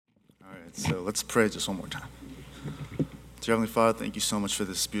So let's pray just one more time. Dear Heavenly Father, thank you so much for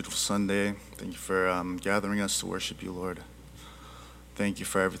this beautiful Sunday. Thank you for gathering us to worship you, Lord. Thank you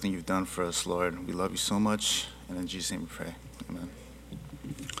for everything you've done for us, Lord. We love you so much, and in Jesus' name we pray. Amen.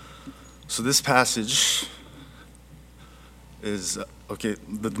 So this passage is,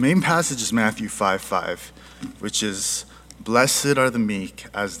 the main passage is Matthew 5:5, which is, "Blessed are the meek,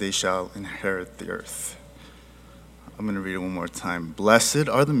 as they shall inherit the earth." I'm going to read it one more time. "Blessed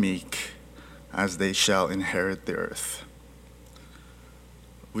are the meek, as they shall inherit the earth."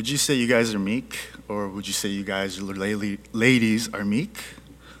 Would you say you guys are meek, or would you say you guys, ladies, are meek?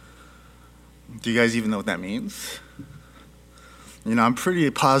 Do you guys even know what that means? I'm pretty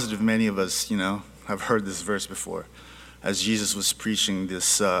positive many of us, have heard this verse before, as Jesus was preaching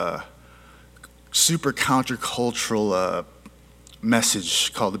this super countercultural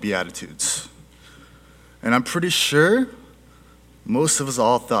message called the Beatitudes. And I'm pretty sure most of us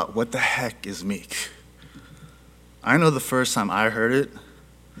all thought, what the heck is meek? I know the first time I heard it,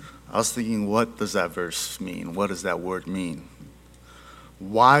 I was thinking, what does that verse mean? What does that word mean?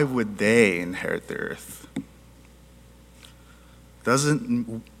 Why would they inherit the earth?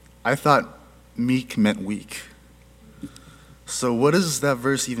 I thought meek meant weak. So what does that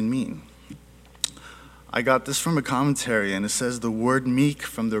verse even mean? I got this from a commentary, and it says the word meek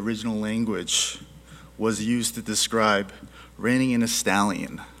from the original language was used to describe reining in a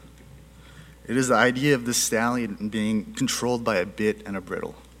stallion. It is the idea of the stallion being controlled by a bit and a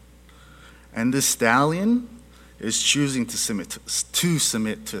bridle. And this stallion is choosing to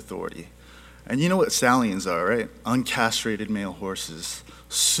submit to authority. And you know what stallions are, right? Uncastrated male horses.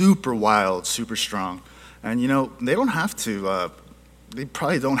 Super wild, super strong. And they don't have to, they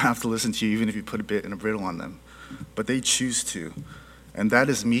probably don't have to listen to you even if you put a bit and a bridle on them. But they choose to. And that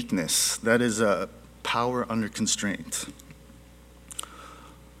is meekness. That is power under constraint.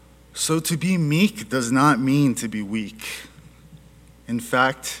 So to be meek does not mean to be weak. In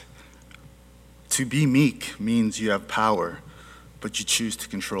fact, to be meek means you have power, but you choose to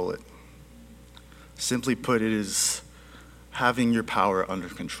control it. Simply put, it is having your power under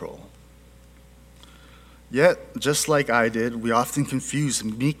control. Yet, just like I did, we often confuse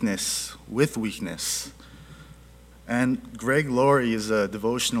meekness with weakness. And Greg Laurie is a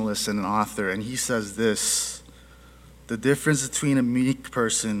devotionalist and an author, and he says this: the difference between a meek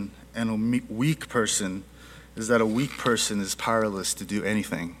person and a weak person is that a weak person is powerless to do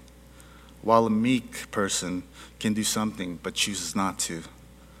anything, while a meek person can do something but chooses not to.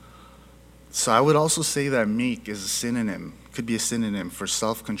 So I would also say that meek is could be a synonym for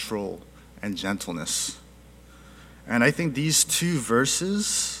self-control and gentleness. And I think these two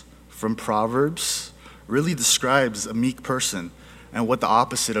verses from Proverbs really describes a meek person and what the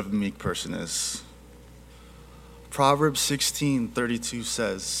opposite of a meek person is. Proverbs 16:32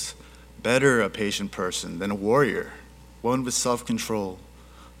 says, "Better a patient person than a warrior, one with self-control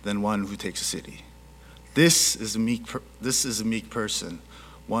than one who takes a city." This is a meek person,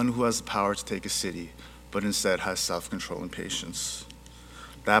 one who has the power to take a city, but instead has self-control and patience.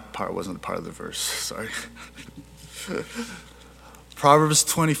 That part wasn't a part of the verse, sorry. Proverbs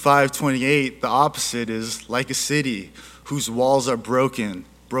 25:28, the opposite is like a city whose walls are broken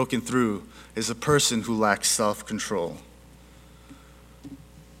through, is a person who lacks self-control.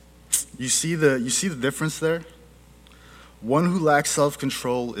 You see the difference there? One who lacks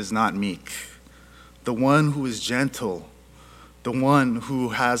self-control is not meek. The one who is gentle, the one who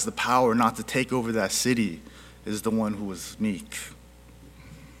has the power not to take over that city, is the one who is meek.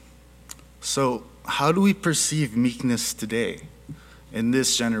 So, how do we perceive meekness today, in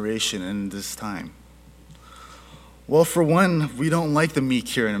this generation, in this time? Well, for one, we don't like the meek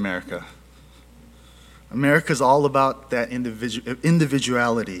here in America. America's all about that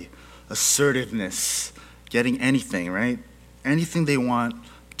individuality, assertiveness, getting anything, right? Anything they want,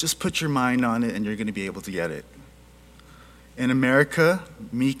 just put your mind on it and you're going to be able to get it. In America,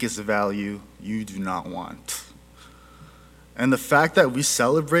 meek is a value you do not want. And the fact that we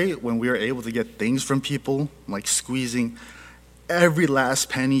celebrate when we are able to get things from people, like squeezing every last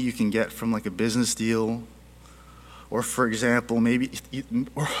penny you can get from like a business deal, or for example, maybe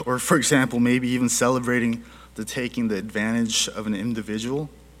even celebrating taking the advantage of an individual,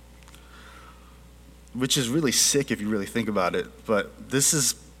 which is really sick if you really think about it. But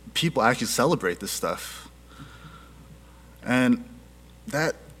people actually celebrate this stuff. And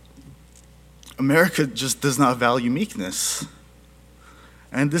that America just does not value meekness.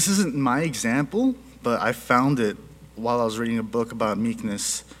 And this isn't my example, but I found it while I was reading a book about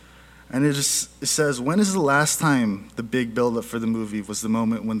meekness. And it says, when is the last time the big buildup for the movie was the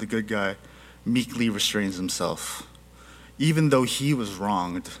moment when the good guy meekly restrains himself, even though he was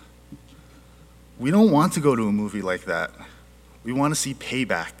wronged? We don't want to go to a movie like that. We want to see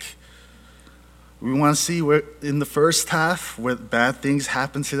payback. We want to see where, in the first half, where bad things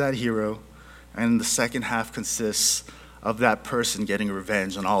happen to that hero, and the second half consists of that person getting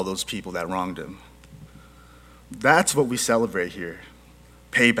revenge on all those people that wronged him. That's what we celebrate here.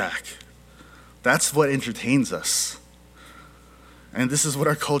 Payback. That's what entertains us. And this is what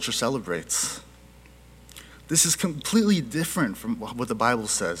our culture celebrates. This is completely different from what the Bible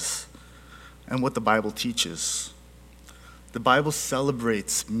says and what the Bible teaches. The Bible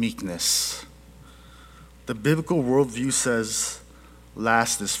celebrates meekness. The biblical worldview says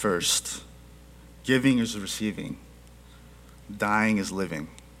last is first, giving is receiving, dying is living,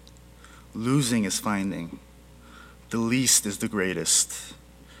 losing is finding, the least is the greatest,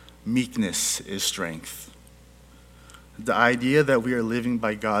 meekness is strength. The idea that we are living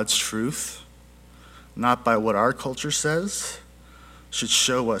by God's truth, not by what our culture says, should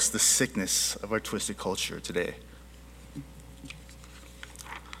show us the sickness of our twisted culture today.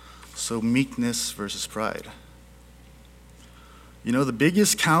 So meekness versus pride. You know, the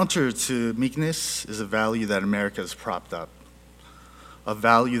biggest counter to meekness is a value that America has propped up, a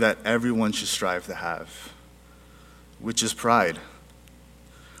value that everyone should strive to have, which is pride.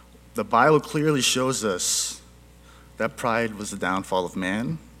 The Bible clearly shows us that pride was the downfall of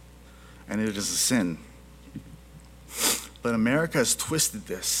man, and it is a sin. But America has twisted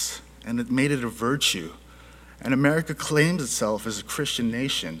this, and it made it a virtue. And America claims itself as a Christian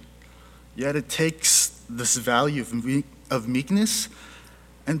nation, yet it takes this value of meekness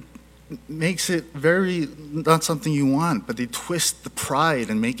and makes it very, not something you want, but they twist the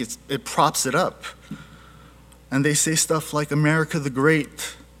pride and make it props it up. And they say stuff like, America the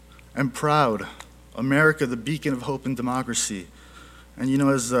Great and proud, America the beacon of hope and democracy. And you know,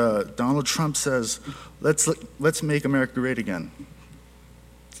 as Donald Trump says, let's make America great again.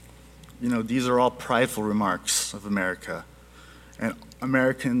 You know, these are all prideful remarks of America. And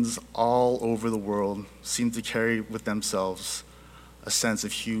Americans all over the world seem to carry with themselves a sense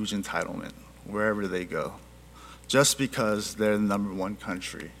of huge entitlement wherever they go, just because they're the number one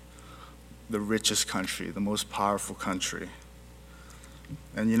country, the richest country, the most powerful country.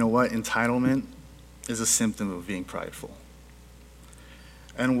 And you know what? Entitlement is a symptom of being prideful.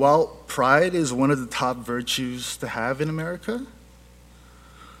 And while pride is one of the top virtues to have in America,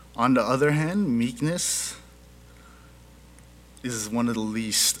 on the other hand, meekness is one of the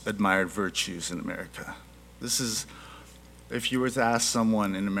least admired virtues in America. This is, if you were to ask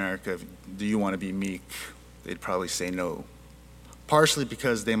someone in America, do you want to be meek? They'd probably say no. Partially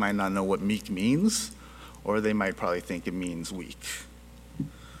because they might not know what meek means, or they might probably think it means weak.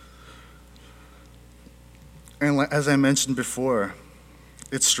 And as I mentioned before,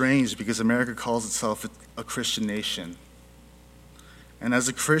 it's strange because America calls itself a Christian nation. And as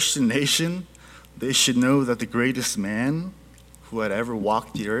a Christian nation, they should know that the greatest man who had ever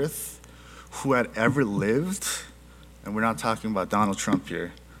walked the earth, who had ever lived, and we're not talking about Donald Trump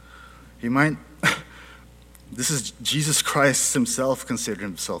here, this is Jesus Christ himself considered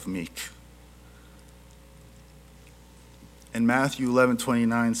himself meek. And Matthew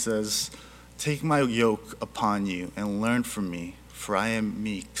 11:29 says, "Take my yoke upon you and learn from me, for I am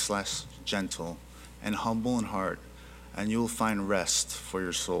meek/gentle and humble in heart, and you will find rest for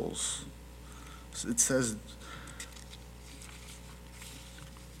your souls." So it says,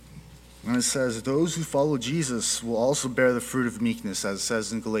 those who follow Jesus will also bear the fruit of meekness, as it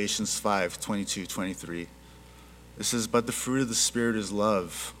says in Galatians 5:22-23. It says, "But the fruit of the Spirit is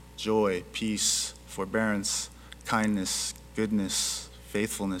love, joy, peace, forbearance, kindness, goodness,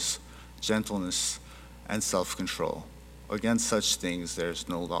 faithfulness, gentleness, and self-control. Against such things there is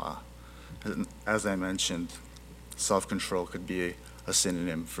no law." And as I mentioned, self-control could be a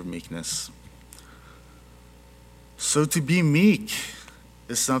synonym for meekness. So to be meek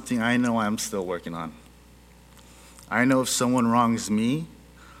is something I know I'm still working on. I know if someone wrongs me,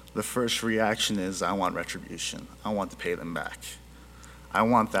 the first reaction is I want retribution. I want to pay them back. I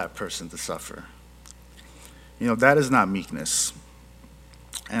want that person to suffer. You know, that is not meekness.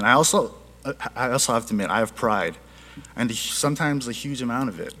 And I also have to admit, I have pride, and sometimes a huge amount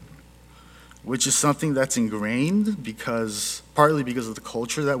of it, which is something that's ingrained partly because of the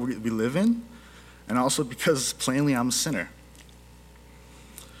culture that we live in, and also because plainly I'm a sinner.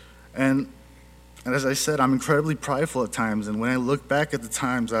 And as I said, I'm incredibly prideful at times, and when I look back at the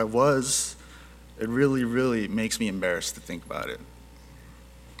times I was, it really, really makes me embarrassed to think about it.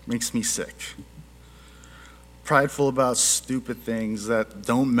 Makes me sick. Prideful about stupid things that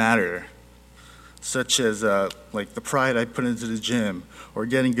don't matter, such as like the pride I put into the gym, or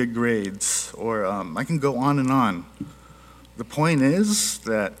getting good grades, or I can go on and on. The point is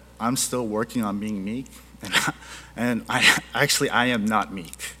that I'm still working on being meek, and I am not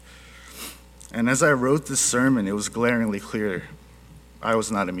meek. And as I wrote this sermon, it was glaringly clear I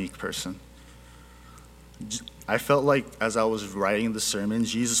was not a meek person. I felt like as I was writing the sermon,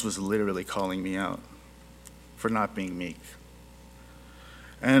 Jesus was literally calling me out for not being meek.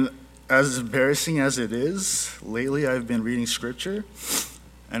 And as embarrassing as it is, lately I've been reading scripture,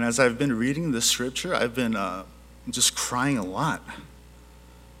 and as I've been reading the scripture, I've been just crying a lot.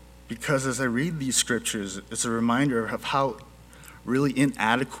 Because as I read these scriptures, it's a reminder of how really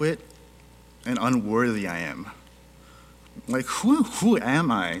inadequate and unworthy I am. Like, who am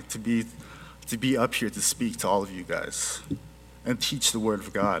I to be up here to speak to all of you guys and teach the word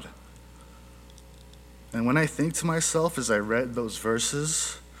of God? And when I think to myself as I read those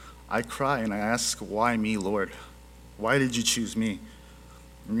verses, I cry and I ask, why me, Lord? Why did you choose me?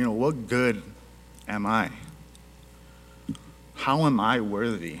 What good am I? How am I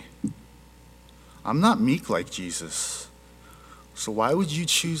worthy? I'm not meek like Jesus. So why would you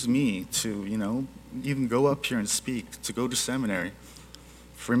choose me to, even go up here and speak, to go to seminary?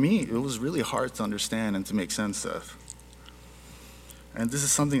 For me, it was really hard to understand and to make sense of. And this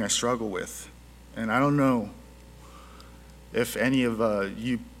is something I struggle with. And I don't know if any of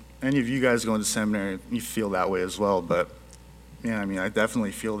you guys going to seminary, you feel that way as well, but I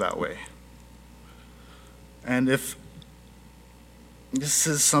definitely feel that way. And if this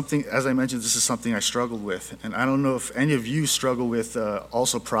is something, as I mentioned, this is something I struggled with. And I don't know if any of you struggle with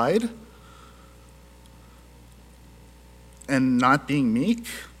also pride and not being meek.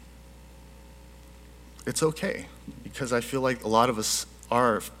 It's okay, because I feel like a lot of us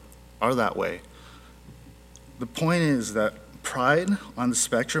are that way. The point is that pride on the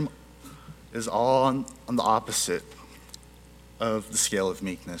spectrum is all on the opposite of the scale of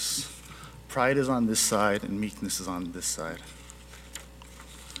meekness. Pride is on this side and meekness is on this side.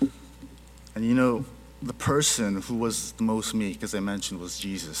 And the person who was the most meek, as I mentioned, was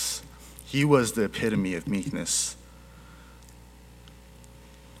Jesus. He was the epitome of meekness.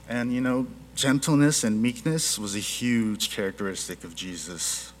 And gentleness and meekness was a huge characteristic of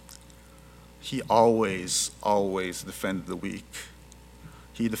Jesus. He always defended the weak.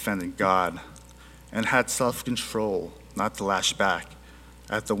 He defended God and had self-control not to lash back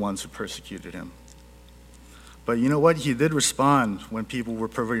at the ones who persecuted him. But you know what? He did respond when people were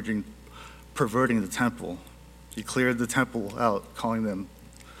perverting the temple. He cleared the temple out, calling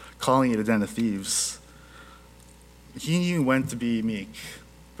it a den of thieves. He knew when to be meek,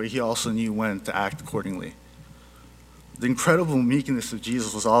 but he also knew when to act accordingly. The incredible meekness of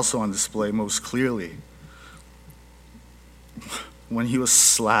Jesus was also on display most clearly when he was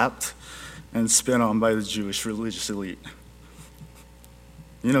slapped and spit on by the Jewish religious elite.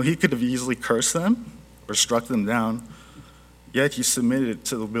 He could have easily cursed them or struck them down, yet he submitted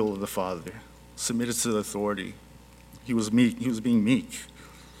to the will of the Father, submitted to the authority. He was meek. He was being meek.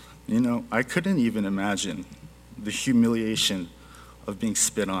 I couldn't even imagine the humiliation of being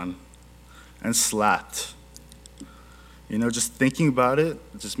spit on and slapped. Just thinking about it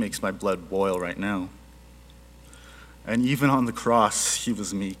just makes my blood boil right now. And even on the cross, he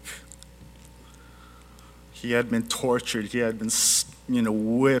was meek. He had been tortured. He had been,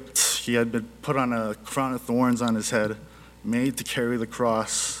 whipped. He had been put on a crown of thorns on his head, made to carry the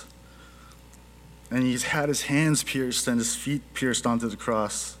cross. And he's had his hands pierced and his feet pierced onto the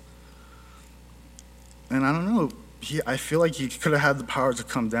cross. And I don't know, I feel like he could have had the power to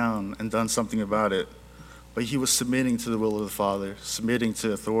come down and done something about it. But he was submitting to the will of the Father, submitting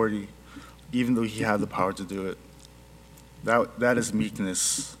to authority, even though he had the power to do it. That is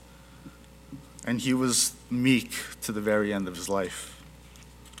meekness. And he was meek to the very end of his life.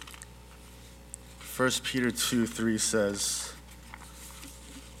 1 Peter 2:3 says,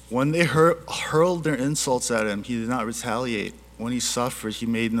 when they hurled their insults at him, he did not retaliate. When he suffered, he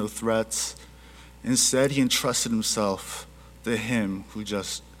made no threats. Instead, he entrusted himself to him who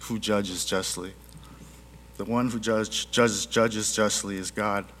judges justly. The one who judges justly is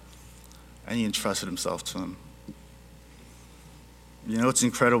God, and he entrusted himself to him. It's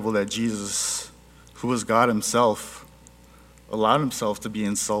incredible that Jesus, who was God himself, allowed himself to be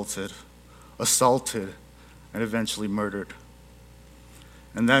insulted, assaulted, and eventually murdered.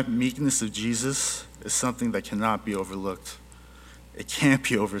 And that meekness of Jesus is something that cannot be overlooked. It can't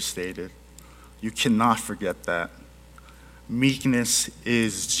be overstated. You cannot forget that. Meekness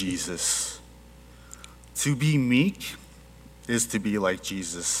is Jesus. To be meek is to be like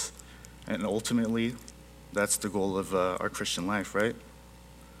Jesus. And ultimately, that's the goal of our Christian life, right?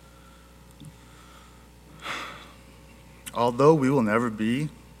 Although we will never be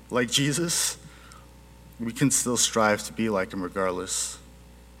like Jesus, we can still strive to be like him regardless.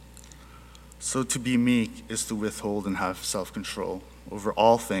 So to be meek is to withhold and have self-control over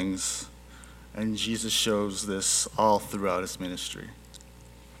all things, and Jesus shows this all throughout his ministry.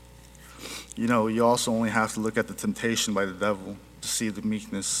 You also only have to look at the temptation by the devil to see the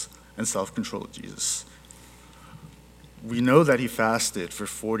meekness and self-control of Jesus. We know that he fasted for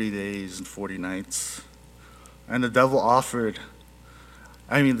 40 days and 40 nights, and the devil asked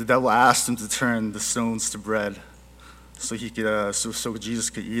him to turn the stones to bread so he could, so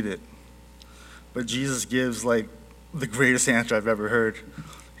Jesus could eat it. But Jesus gives like the greatest answer I've ever heard.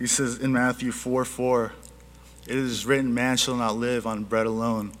 He says in Matthew 4:4, "It is written, man shall not live on bread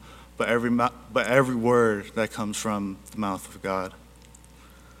alone, but every word that comes from the mouth of God."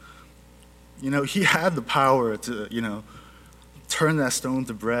 He had the power to, turn that stone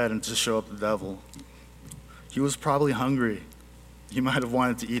to bread and to show up the devil. He was probably hungry. He might have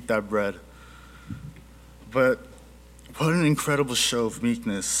wanted to eat that bread. But what an incredible show of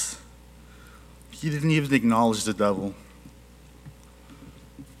meekness. He didn't even acknowledge the devil.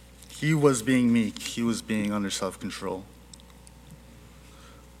 He was being meek. He was being under self-control.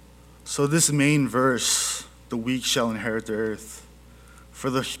 So this main verse, "the weak shall inherit the earth," for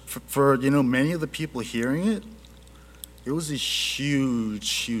many of the people hearing it, it was a huge,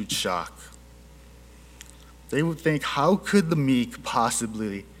 huge shock. They would think, how could the meek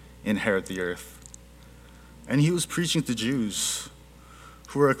possibly inherit the earth? And he was preaching to Jews,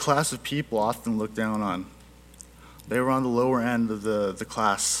 who were a class of people often looked down on. They were on the lower end of the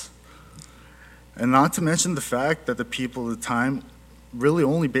class. And not to mention the fact that the people at the time really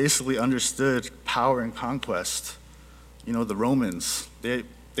only basically understood power and conquest. The Romans, they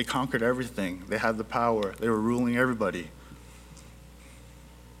conquered everything. They had the power. They were ruling everybody.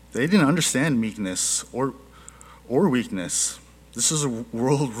 They didn't understand meekness or weakness. This is a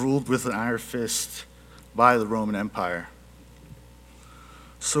world ruled with an iron fist by the Roman Empire.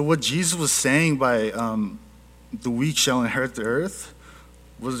 So what Jesus was saying by the weak shall inherit the earth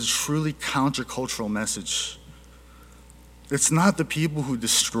was a truly countercultural message. It's not the people who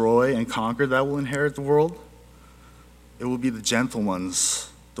destroy and conquer that will inherit the world. It will be the gentle ones,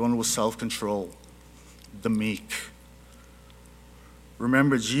 the one with self-control, the meek.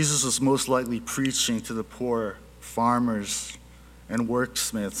 Remember, Jesus was most likely preaching to the poor, farmers, and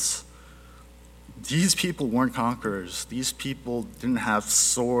worksmiths. These people weren't conquerors. These people didn't have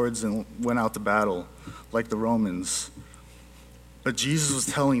swords and went out to battle like the Romans. But Jesus was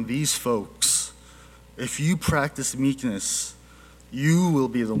telling these folks, if you practice meekness, you will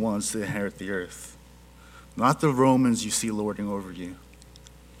be the ones to inherit the earth, not the Romans you see lording over you.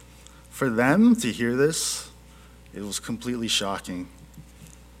 For them to hear this, it was completely shocking.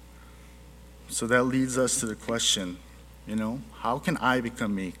 So that leads us to the question, how can I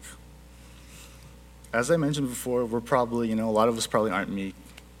become meek? As I mentioned before, we're probably, a lot of us probably aren't meek,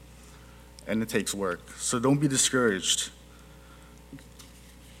 and it takes work. So don't be discouraged.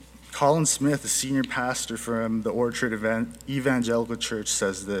 Colin Smith, a senior pastor from the Orchard Evangelical Church,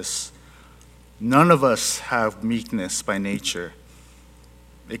 says this: "None of us have meekness by nature.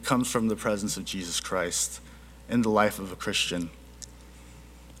 It comes from the presence of Jesus Christ in the life of a Christian.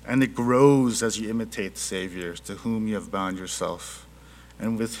 And it grows as you imitate the Savior, to whom you have bound yourself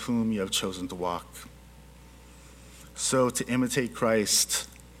and with whom you have chosen to walk." So to imitate Christ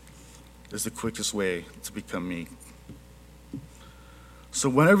is the quickest way to become meek. So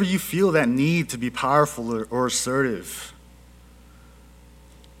whenever you feel that need to be powerful or assertive,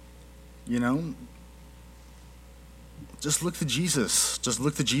 just look to Jesus. Just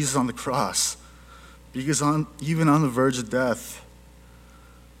look to Jesus on the cross. Because even on the verge of death,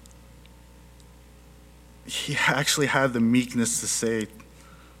 he actually had the meekness to say,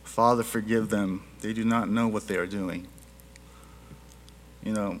 "Father, forgive them. They do not know what they are doing."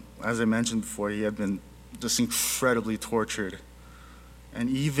 As I mentioned before, he had been just incredibly tortured. And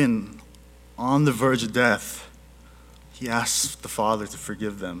even on the verge of death, he asked the Father to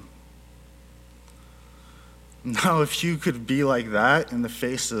forgive them. Now, if you could be like that in the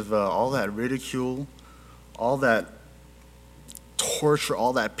face of all that ridicule, all that torture,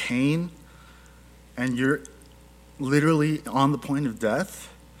 all that pain, and you're literally on the point of death,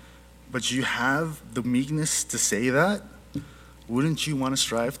 but you have the meekness to say that, wouldn't you want to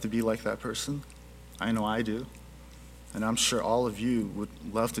strive to be like that person? I know I do. And I'm sure all of you would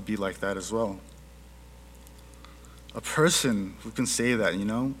love to be like that as well. A person who can say that,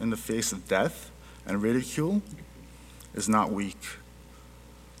 in the face of death and ridicule is not weak.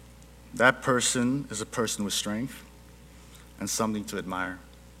 That person is a person with strength and something to admire.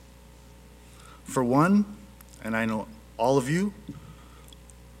 For one, and I know all of you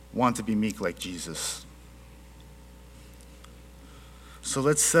want to be meek like Jesus. So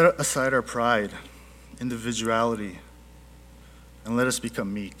let's set aside our pride, individuality, and let us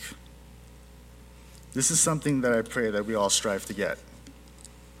become meek. This is something that I pray that we all strive to get.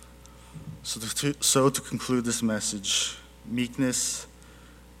 So to conclude this message, meekness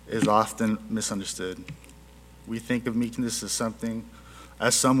is often misunderstood. We think of meekness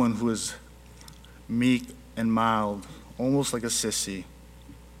as someone who is meek and mild, almost like a sissy.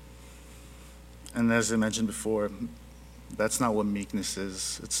 And as I mentioned before, that's not what meekness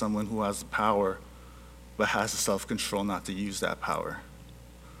is. It's someone who has the power, but has the self-control not to use that power.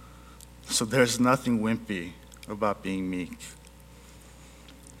 So there's nothing wimpy about being meek.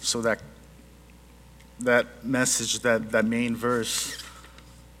 So that message, that main verse,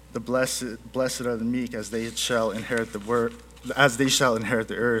 the blessed are the meek, as they shall inherit the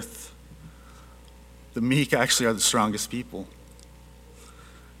earth. The meek actually are the strongest people.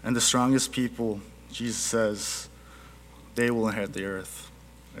 And the strongest people, Jesus says, they will inherit the earth.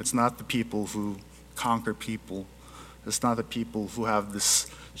 It's not the people who conquer people. It's not the people who have this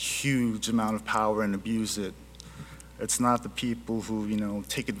huge amount of power and abuse it. It's not the people who,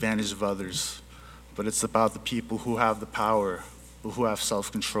 take advantage of others. But it's about the people who have the power, who have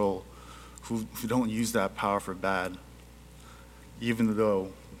self-control, who don't use that power for bad, even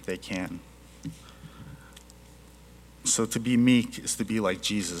though they can. So to be meek is to be like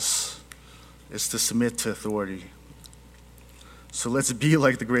Jesus. It's to submit to authority. So let's be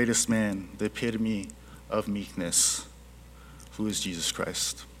like the greatest man, the epitome of meekness, who is Jesus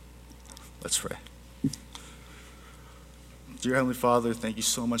Christ. Let's pray. Dear Heavenly Father, thank you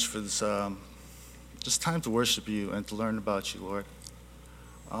so much for this just time to worship you and to learn about you, Lord.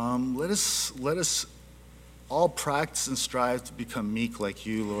 Let us all practice and strive to become meek like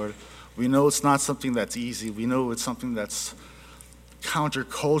you, Lord. We know it's not something that's easy. We know it's something that's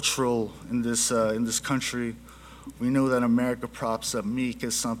countercultural in this country. We know that America props up meek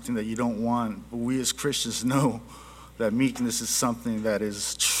as something that you don't want, but we as Christians know that meekness is something that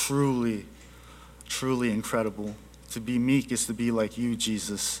is truly, truly incredible. To be meek is to be like you,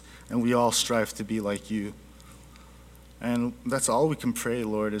 Jesus, and we all strive to be like you. And that's all we can pray,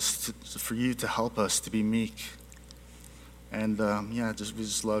 Lord, is for you to help us to be meek. And we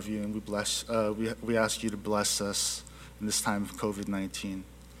just love you, and we ask you to bless us in this time of COVID-19.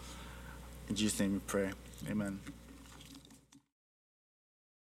 In Jesus' name we pray. Amen.